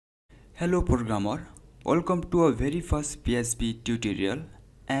Hello programmer, welcome to our very first PHP tutorial,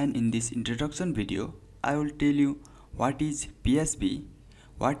 and in this introduction video I will tell you what is PHP,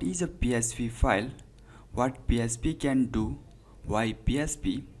 what is a PHP file, what PHP can do, why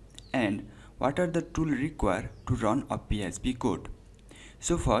PHP, and what are the tools required to run a PHP code.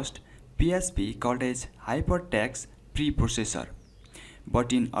 So first, PHP called as hypertext preprocessor,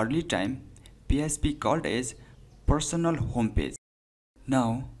 but in early time PHP called as personal homepage.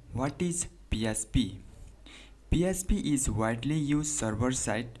 Now what is PHP? PHP is widely used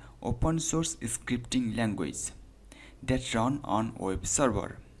server-side open source scripting language that run on web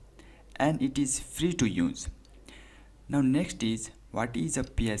server, and it is free to use. Now next is, what is a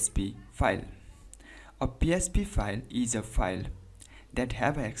PHP file? A PHP file is a file that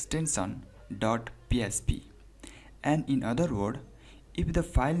have an extension .php, and in other words, if the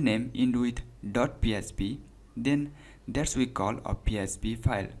file name end with .php, then that's we call a PHP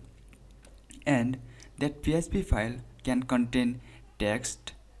file. And that PHP file can contain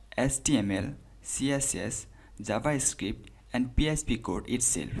text, HTML, CSS, JavaScript, and PHP code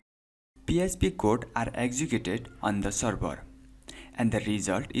itself. PHP code are executed on the server, and the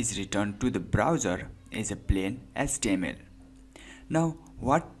result is returned to the browser as a plain HTML. Now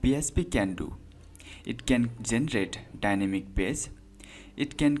what PHP can do? It can generate dynamic page.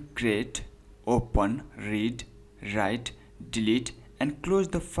 It can create, open, read, write, delete, and close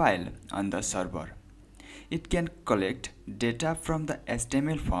the file on the server. It can collect data from the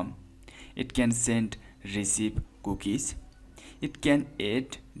HTML form. It can send, receive cookies. It can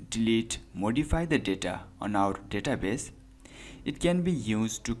add, delete, modify the data on our database. It can be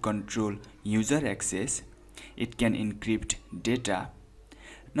used to control user access. It can encrypt data.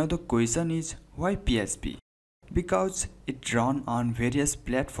 Now the question is, why PHP? Because it runs on various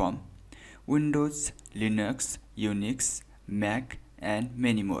platforms: Windows, Linux, Unix, Mac, and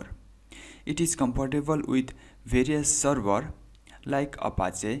many more. It is compatible with various servers like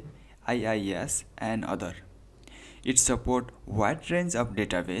Apache, IIS, and other. It supports wide range of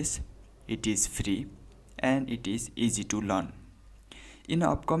database. It is free and it is easy to learn. In an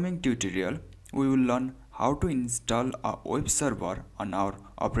upcoming tutorial, we will learn how to install a web server on our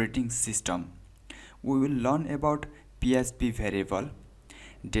operating system. We will learn about PHP variable,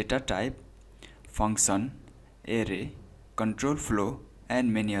 data type, function, array, control flow,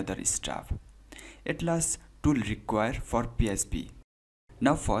 and many other stuff. At last, tool required for PHP.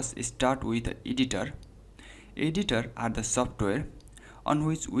 Now first start with the editor. Editor are the software on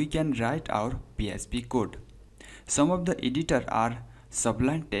which we can write our PHP code. Some of the editor are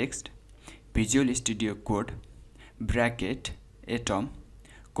Sublime Text, Visual Studio Code, Bracket, Atom,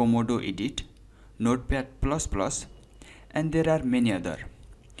 Komodo Edit, Notepad++, and there are many other.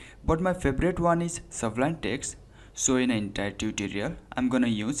 But my favorite one is Sublime Text, so in an entire tutorial I'm gonna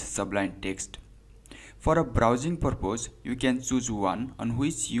use Sublime Text. For a browsing purpose, you can choose one on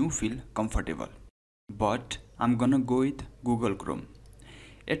which you feel comfortable. But I'm gonna go with Google Chrome.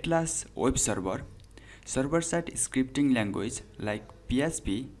 At last, web server. Server-side scripting language like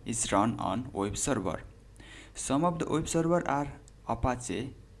PHP is run on web server. Some of the web server are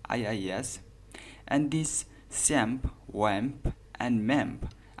Apache, IIS, and these XAMPP, WAMP, and MEMP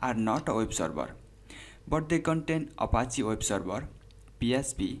are not a web server, but they contain Apache web server,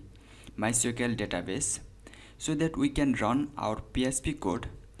 PHP, MySQL database, so that we can run our PHP code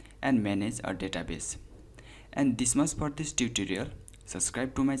and manage our database. And this much for this tutorial.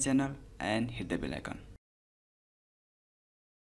 Subscribe to my channel and hit the bell icon.